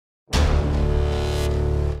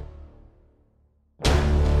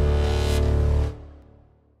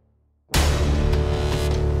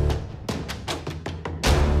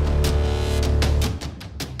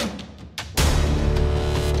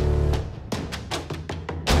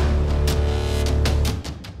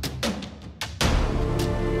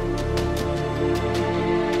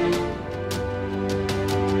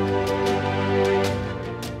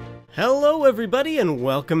everybody, and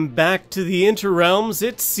welcome back to the InterRealms.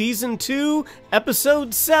 It's Season 2,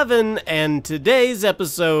 Episode 7, and today's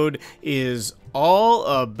episode is all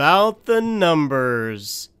about the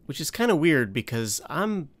numbers. Which is kind of weird because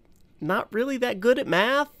I'm not really that good at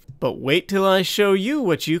math. But wait till I show you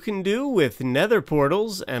what you can do with nether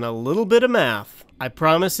portals and a little bit of math. I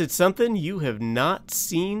promise it's something you have not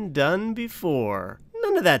seen done before.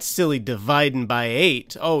 None of that silly dividing by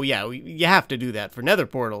 8. Oh yeah, you have to do that for nether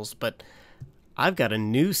portals, but I've got a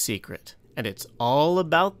new secret, and it's all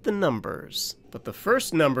about the numbers. But the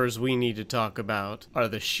first numbers we need to talk about are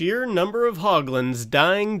the sheer number of hoglins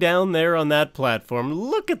dying down there on that platform.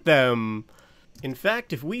 Look at them! In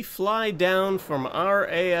fact, if we fly down from our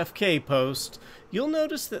AFK post, you'll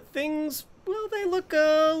notice that things, well, they look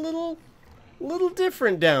a little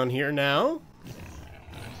different down here now.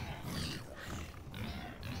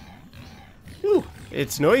 Ooh,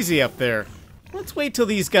 it's noisy up there. Let's wait till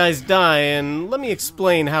these guys die and let me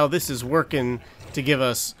explain how this is working to give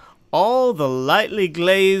us all the lightly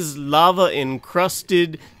glazed,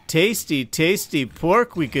 lava-encrusted, tasty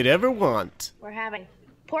pork we could ever want. We're having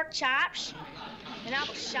pork chops and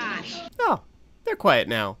apple sauce. Oh, they're quiet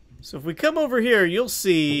now. So if we come over here, you'll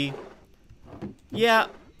see... Yeah,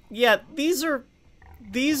 these are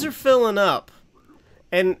filling up.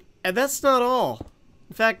 And that's not all.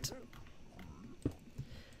 In fact...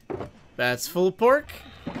 That's full of pork,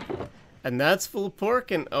 and that's full of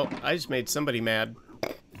pork, and oh, I just made somebody mad.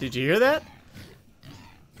 Did you hear that?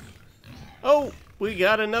 Oh, we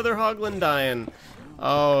got another hoglin dying.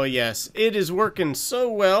 Oh yes, it is working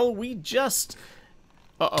so well, we just...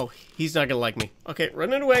 Uh-oh, he's not gonna like me. Okay,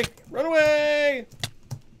 running away, run away!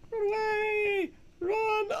 Run away!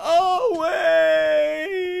 Run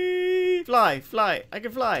away! Fly, I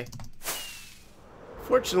can fly.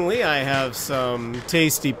 Fortunately, I have some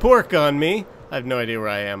tasty pork on me. I have no idea where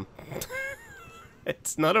I am.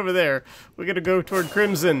 It's not over there. We're gonna go toward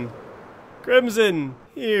Crimson. Crimson!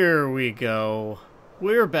 Here we go.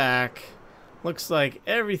 We're back. Looks like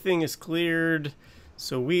everything is cleared,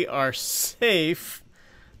 so we are safe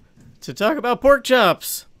to talk about pork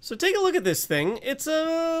chops. So take a look at this thing. It's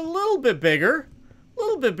a little bit bigger. A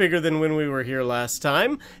little bit bigger than when we were here last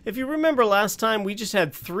time. If you remember last time, we just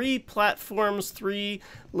had 3 platforms, 3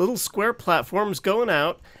 little square platforms going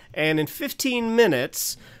out, and in 15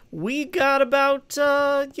 minutes, we got about,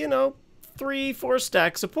 3-4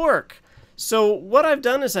 stacks of pork. So what I've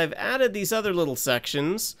done is I've added these other little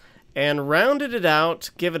sections and rounded it out,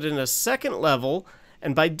 given it a second level,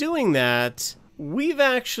 and by doing that, we've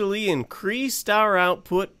actually increased our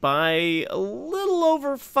output by a little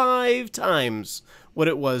over 5 times what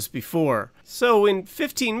it was before. So in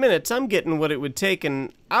 15 minutes, I'm getting what it would take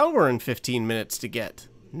an hour and 15 minutes to get.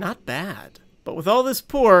 Not bad. But with all this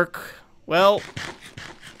pork, well,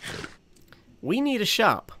 we need a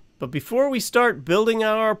shop. But before we start building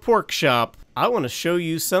our pork shop, I want to show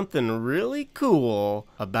you something really cool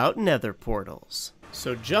about nether portals.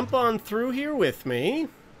 So jump on through here with me,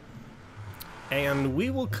 and we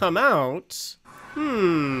will come out.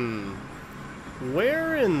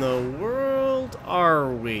 Where in the world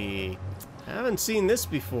are we? I haven't seen this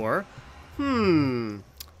before. A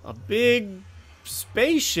big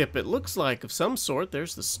spaceship, it looks like, of some sort.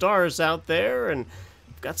 There's the stars out there, and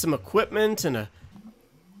we've got some equipment and a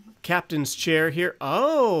captain's chair here.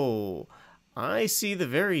 Oh, I see the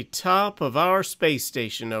very top of our space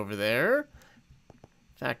station over there.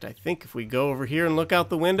 In fact, I think if we go over here and look out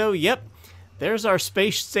the window, yep, there's our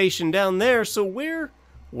space station down there. So where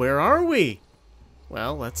are we?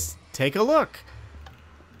 Well, let's take a look.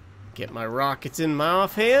 Get my rockets in my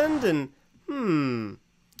offhand, and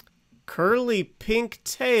curly pink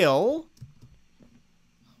tail,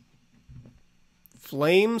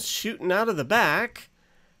 flames shooting out of the back,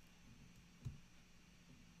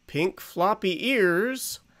 pink floppy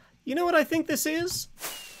ears. You know what I think this is?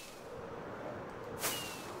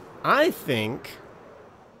 I think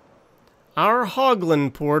our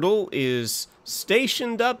hoglin portal is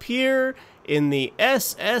stationed up here in the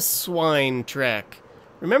SS Swinetrek.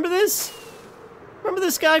 Remember this? Remember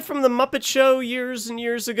this guy from the Muppet Show years and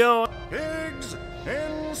years ago? Pigs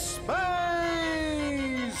in space!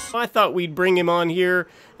 I thought we'd bring him on here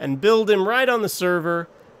and build him right on the server,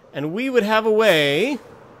 and we would have a way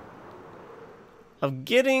of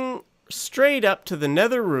getting straight up to the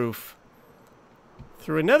nether roof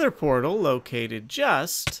through a nether portal located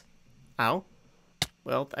just... Ow.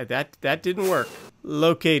 Well, that didn't work.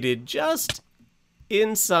 Located just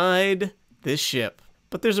inside this ship.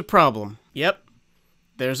 But there's a problem. Yep,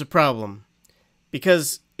 there's a problem.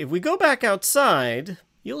 Because if we go back outside,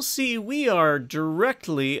 you'll see we are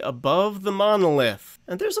directly above the monolith.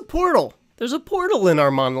 And there's a portal. There's a portal in our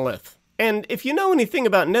monolith. And if you know anything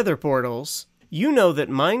about nether portals, you know that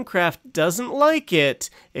Minecraft doesn't like it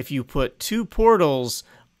if you put two portals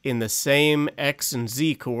in the same X and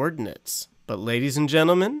Z coordinates. But ladies and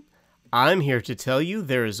gentlemen, I'm here to tell you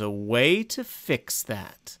there is a way to fix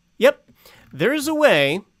that. Yep, there is a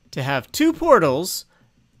way to have two portals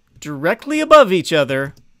directly above each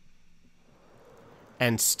other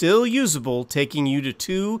and still usable, taking you to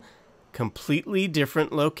two completely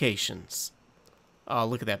different locations. Oh,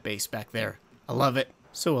 look at that base back there. I love it.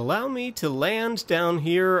 So allow me to land down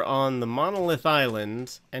here on the monolith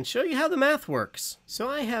island and show you how the math works. So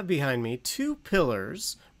I have behind me two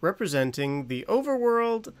pillars representing the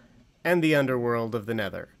overworld and the underworld of the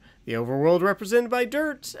nether. The overworld represented by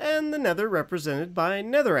dirt and the nether represented by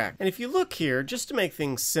netherrack. And if you look here, just to make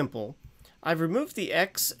things simple, I've removed the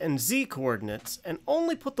X and Z coordinates and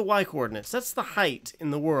only put the Y coordinates. That's the height in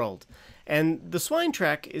the world. And the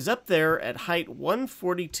Swinetrek is up there at height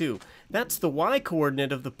 142. That's the Y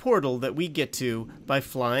coordinate of the portal that we get to by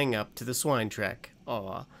flying up to the Swinetrek.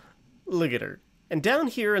 Aw, look at her. And down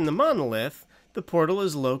here in the monolith, the portal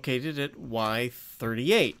is located at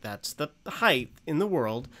Y38. That's the height in the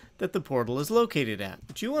world that the portal is located at.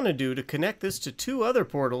 What you want to do to connect this to two other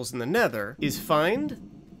portals in the nether is find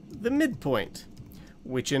the midpoint,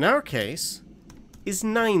 which in our case is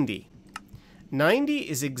 90. 90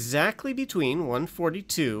 is exactly between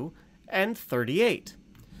 142 and 38.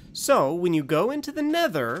 So when you go into the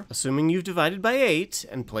nether, assuming you've divided by 8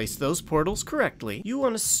 and placed those portals correctly, you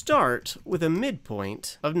want to start with a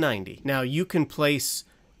midpoint of 90. Now you can place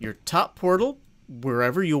your top portal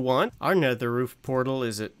wherever you want. Our nether roof portal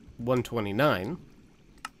is at 129.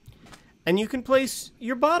 And you can place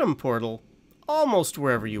your bottom portal almost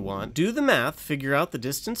wherever you want. Do the math, figure out the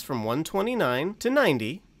distance from 129 to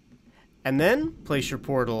 90, and then place your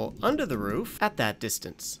portal under the roof at that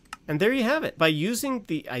distance. And there you have it. By using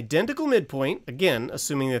the identical midpoint, again,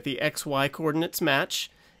 assuming that the XY coordinates match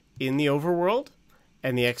in the overworld,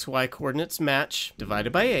 and the XY coordinates match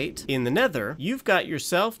divided by 8 in the nether, you've got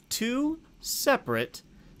yourself two separate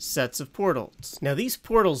sets of portals. Now these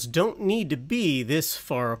portals don't need to be this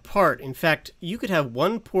far apart. In fact, you could have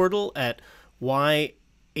one portal at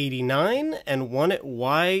Y89 and one at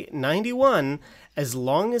Y91 as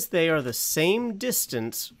long as they are the same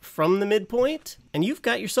distance from the midpoint, and you've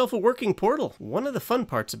got yourself a working portal. One of the fun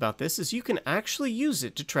parts about this is you can actually use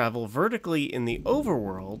it to travel vertically in the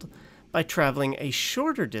overworld by traveling a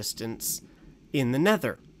shorter distance in the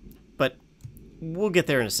nether. But we'll get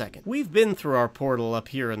there in a second. We've been through our portal up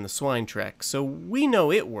here in the Swinetrek, so we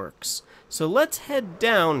know it works. So let's head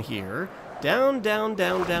down here, down, down,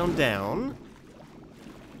 down, down, down,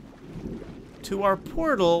 to our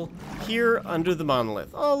portal here under the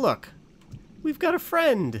monolith. Oh, look. We've got a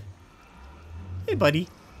friend. Hey, buddy.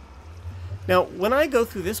 Now, when I go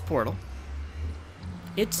through this portal,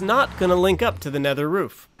 it's not going to link up to the nether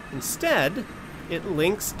roof. Instead, it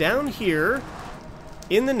links down here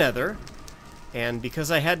in the nether, and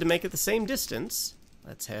because I had to make it the same distance,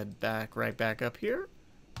 let's head back, right back up here.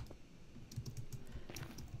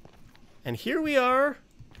 And here we are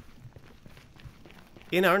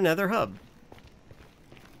in our nether hub.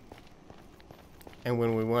 And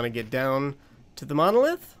when we want to get down to the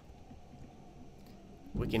monolith,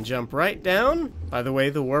 we can jump right down. By the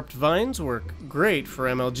way, the warped vines work great for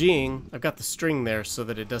MLGing. I've got the string there so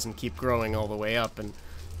that it doesn't keep growing all the way up and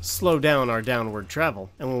slow down our downward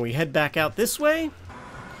travel. And when we head back out this way,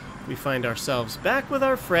 we find ourselves back with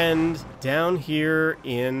our friend down here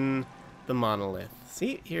in the monolith.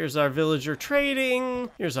 See, here's our villager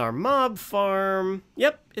trading. Here's our mob farm.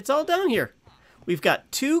 Yep, it's all down here. We've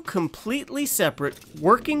got two completely separate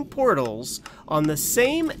working portals on the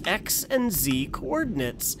same X and Z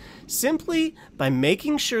coordinates, simply by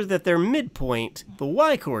making sure that their midpoint, the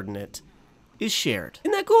Y coordinate, is shared.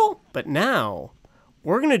 Isn't that cool? But now,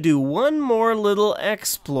 we're going to do one more little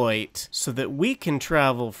exploit so that we can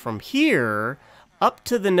travel from here up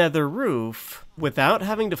to the nether roof without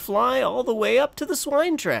having to fly all the way up to the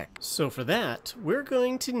Swinetrek. So for that, we're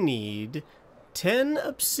going to need 10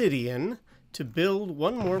 obsidian to build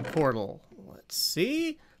one more portal. Let's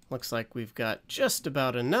see. Looks like we've got just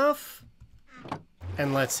about enough.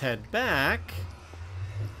 And let's head back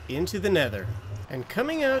into the nether. And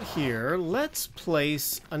coming out here, let's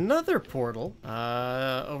place another portal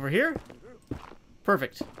over here.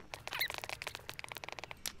 Perfect.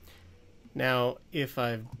 Now, if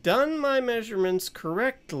I've done my measurements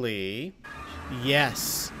correctly,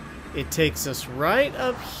 yes, it takes us right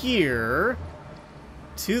up here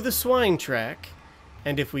to the Swinetrek,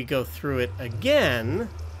 and if we go through it again,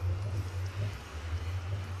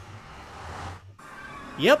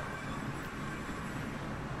 yep,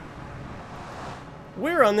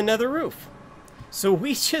 we're on the Nether roof. So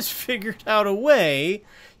we just figured out a way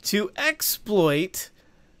to exploit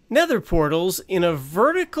Nether portals in a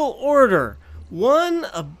vertical order, one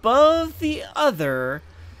above the other,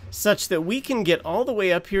 such that we can get all the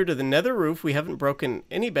way up here to the Nether roof. We haven't broken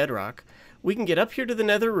any bedrock. We can get up here to the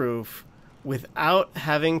Nether roof without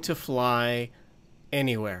having to fly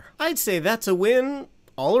anywhere. I'd say that's a win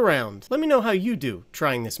all around. Let me know how you do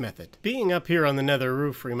trying this method. Being up here on the Nether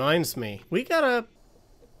roof reminds me, we got a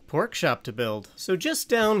pork shop to build. So just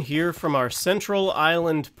down here from our central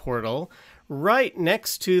island portal, right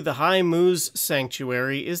next to the High Moo's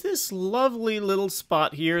sanctuary, is this lovely little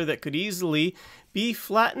spot here that could easily be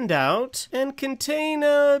flattened out and contain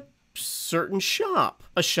a certain shop.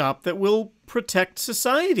 A shop that will protect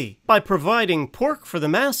society. By providing pork for the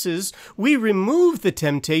masses, we remove the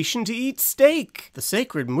temptation to eat steak. The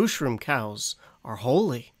sacred mushroom cows are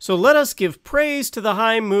holy. So let us give praise to the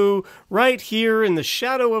High Moo right here in the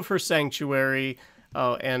shadow of her sanctuary.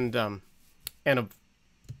 Oh, and a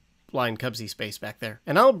blind Kubsy space back there.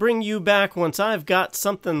 And I'll bring you back once I've got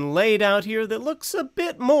something laid out here that looks a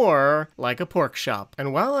bit more like a pork shop.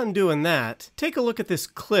 And while I'm doing that, take a look at this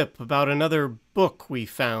clip about another book we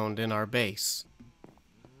found in our base.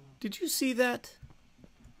 Did you see that?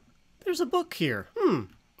 There's a book here.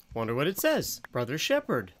 Wonder what it says. Brother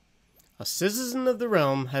Shepherd, a citizen of the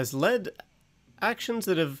realm, has led actions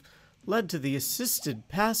that have led to the assisted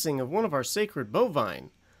passing of one of our sacred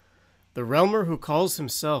bovine. The realmer who calls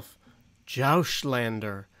himself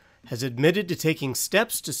Jaunchlander has admitted to taking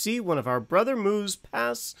steps to see one of our brother Moos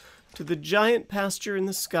pass to the giant pasture in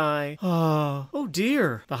the sky. Oh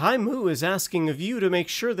dear. The High Moo is asking of you to make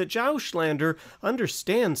sure that Jaunchlander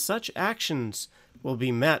understands such actions will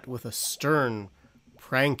be met with a stern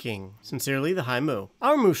pranking. Sincerely, the High Moo.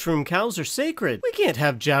 Our mushroom cows are sacred. We can't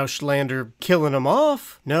have Jaunchlander killing them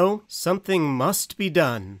off. No, something must be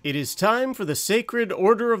done. It is time for the sacred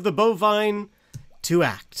order of the bovine to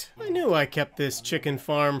act. I knew I kept this chicken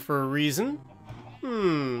farm for a reason.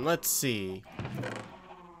 Let's see.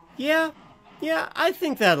 Yeah, I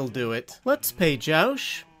think that'll do it. Let's pay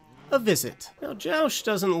Jaush a visit. Now, Jaush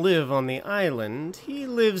doesn't live on the island. He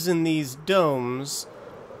lives in these domes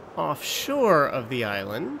offshore of the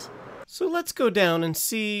island. So let's go down and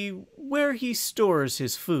see where he stores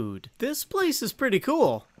his food. This place is pretty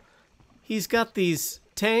cool. He's got these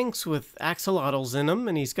tanks with axolotls in them,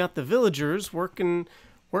 and he's got the villagers working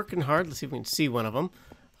hard. Let's see if we can see one of them.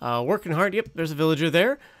 Working hard. Yep, there's a villager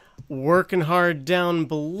there. Working hard down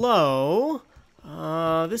below.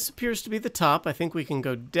 This appears to be the top. I think we can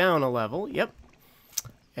go down a level. Yep.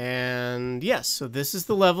 And yes, so this is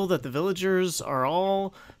the level that the villagers are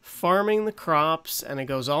all farming the crops, and it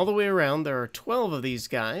goes all the way around. There are 12 of these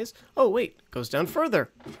guys. Oh, wait, it goes down further.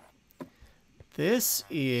 This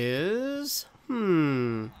is...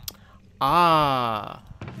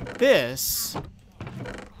 this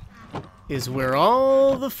is where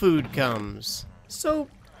all the food comes. So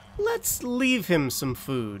let's leave him some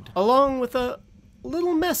food, along with a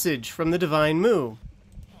little message from the Divine Moo.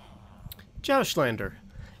 Jaunchlander,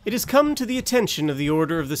 it has come to the attention of the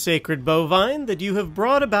Order of the Sacred Bovine that you have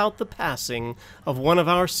brought about the passing of one of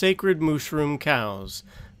our sacred mushroom cows.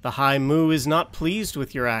 The High Moo is not pleased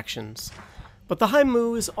with your actions. But the High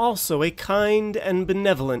Moo is also a kind and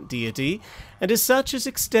benevolent deity, and as such is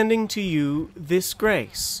extending to you this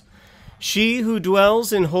grace. She who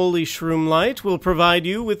dwells in holy shroomlight will provide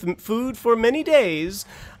you with food for many days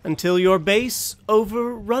until your base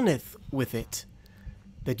overrunneth with it,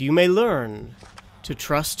 that you may learn to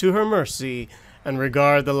trust to her mercy and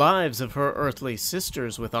regard the lives of her earthly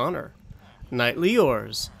sisters with honor. Knightly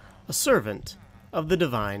yours, a servant of the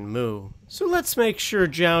Divine Moo. So let's make sure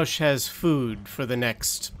Jaush has food for the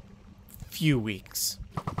next few weeks.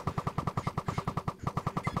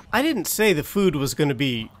 I didn't say the food was going to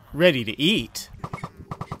be ready to eat.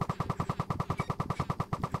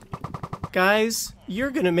 Guys,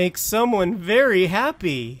 you're going to make someone very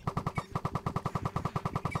happy.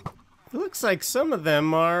 It looks like some of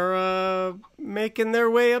them are making their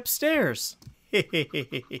way upstairs.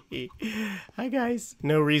 Hi guys.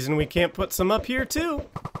 No reason we can't put some up here too.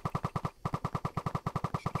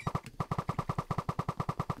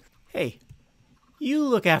 Hey, you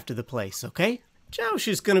look after the place, okay? Jaush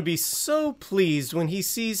is gonna be so pleased when he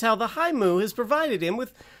sees how the High Moo has provided him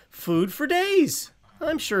with food for days.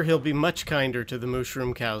 I'm sure he'll be much kinder to the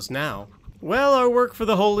mushroom cows now. Well, our work for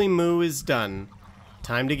the Holy Moo is done.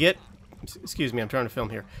 Time to get... Excuse me, I'm trying to film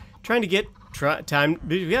here. Time to get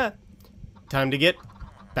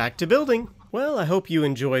back to building. Well, I hope you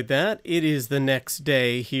enjoyed that. It is the next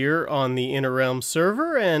day here on the InterRealm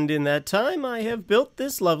server, and in that time I have built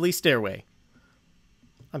this lovely stairway.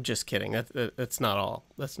 I'm just kidding. That's not all.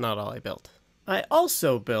 That's not all I built. I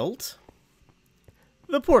also built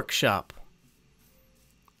the pork shop,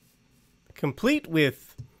 complete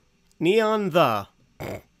with neon the.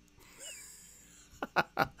 Look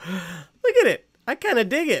at it. I kind of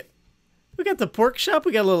dig it. We got the pork shop.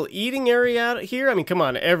 We got a little eating area out here. I mean, come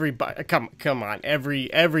on, come on.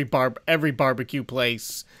 Every barbecue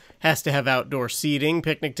place has to have outdoor seating,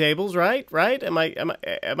 picnic tables, right? Right? Am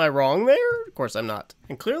I wrong there? Of course I'm not.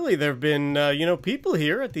 And clearly there've been you know, people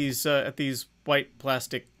here at these white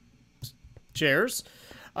plastic chairs.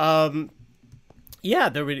 Yeah,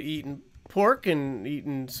 they were eating pork and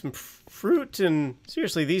eating some fruit, and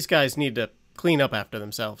seriously, these guys need to clean up after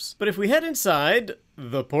themselves. But if we head inside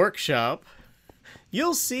the pork shop,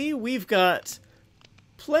 you'll see we've got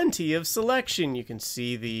plenty of selection. You can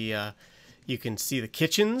see the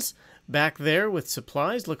kitchens back there with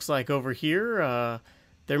supplies. Looks like over here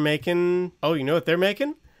they're making, oh, you know what they're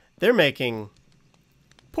making? They're making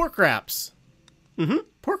pork wraps.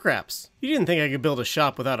 Pork wraps. You didn't think I could build a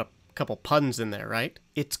shop without a couple puns in there, right?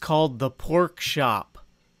 It's called the pork shop.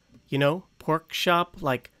 You know, pork shop,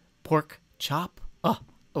 like pork chop. Oh,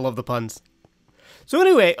 I love the puns. So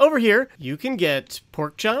anyway, over here, you can get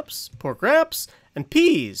pork chops, pork wraps, and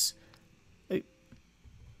peas. A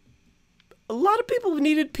lot of people have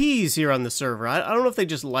needed peas here on the server. I don't know if they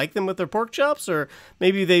just like them with their pork chops, or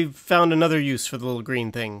maybe they've found another use for the little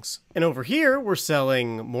green things. And over here, we're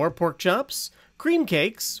selling more pork chops, cream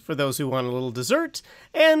cakes for those who want a little dessert,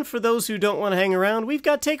 and for those who don't want to hang around, we've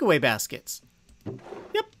got takeaway baskets.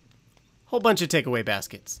 Yep, whole bunch of takeaway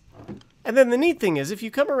baskets. And then the neat thing is, if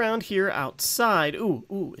you come around here outside,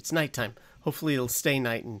 ooh, it's nighttime. Hopefully it'll stay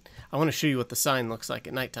night, and I want to show you what the sign looks like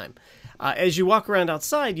at nighttime. As you walk around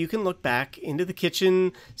outside, you can look back into the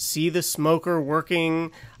kitchen, see the smoker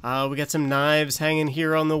working. We got some knives hanging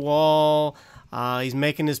here on the wall. He's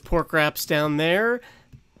making his pork wraps down there.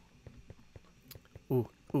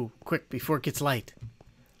 Ooh, quick, before it gets light.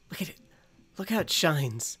 Look at it. Look how it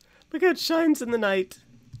shines. Look how it shines in the night.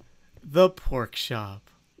 The pork shop.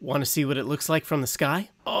 Want to see what it looks like from the sky?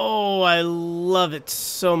 Oh, I love it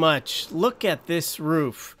so much. Look at this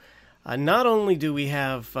roof. Not only do we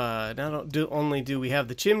have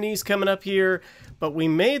the chimneys coming up here, but we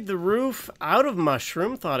made the roof out of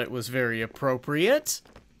mushroom. Thought it was very appropriate.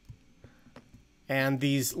 And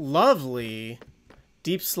these lovely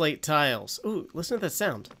deep slate tiles. Ooh, listen to that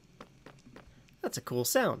sound. That's a cool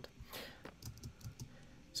sound.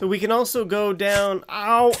 So we can also go down.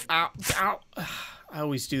 Ow, ow, ow. I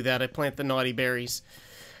always do that. I plant the naughty berries.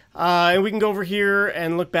 And we can go over here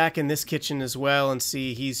and look back in this kitchen as well and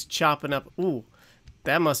see he's chopping up. Ooh,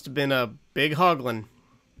 that must have been a big hoglin.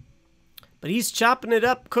 But he's chopping it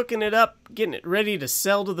up, cooking it up, getting it ready to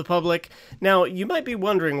sell to the public. Now, you might be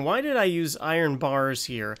wondering, why did I use iron bars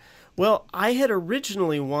here? Well, I had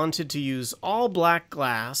originally wanted to use all black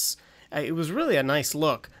glass. It was really a nice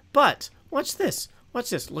look. But, watch this. Watch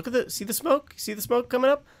this. Look at the, see the smoke? See the smoke coming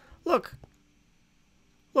up? Look.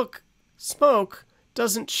 Look. Smoke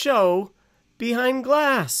doesn't show behind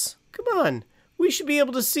glass. Come on. We should be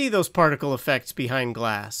able to see those particle effects behind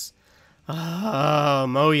glass. Ah,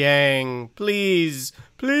 Mojang, please,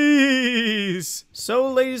 please. So,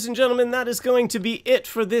 ladies and gentlemen, that is going to be it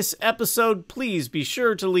for this episode. Please be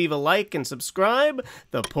sure to leave a like and subscribe.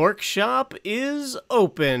 The pork shop is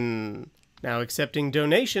open. Now accepting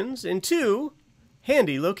donations in 2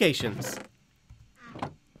 handy locations.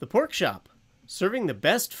 The pork shop, serving the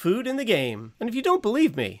best food in the game. And if you don't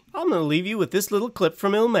believe me, I'm going to leave you with this little clip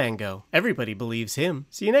from Il Mango. Everybody believes him.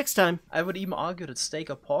 See you next time. I would even argue that steak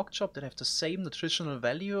or pork chop that have the same nutritional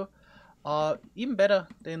value are even better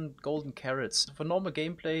than golden carrots. For normal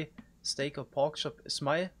gameplay, steak or pork chop is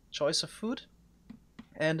my choice of food.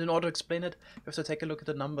 And in order to explain it, we have to take a look at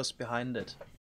the numbers behind it.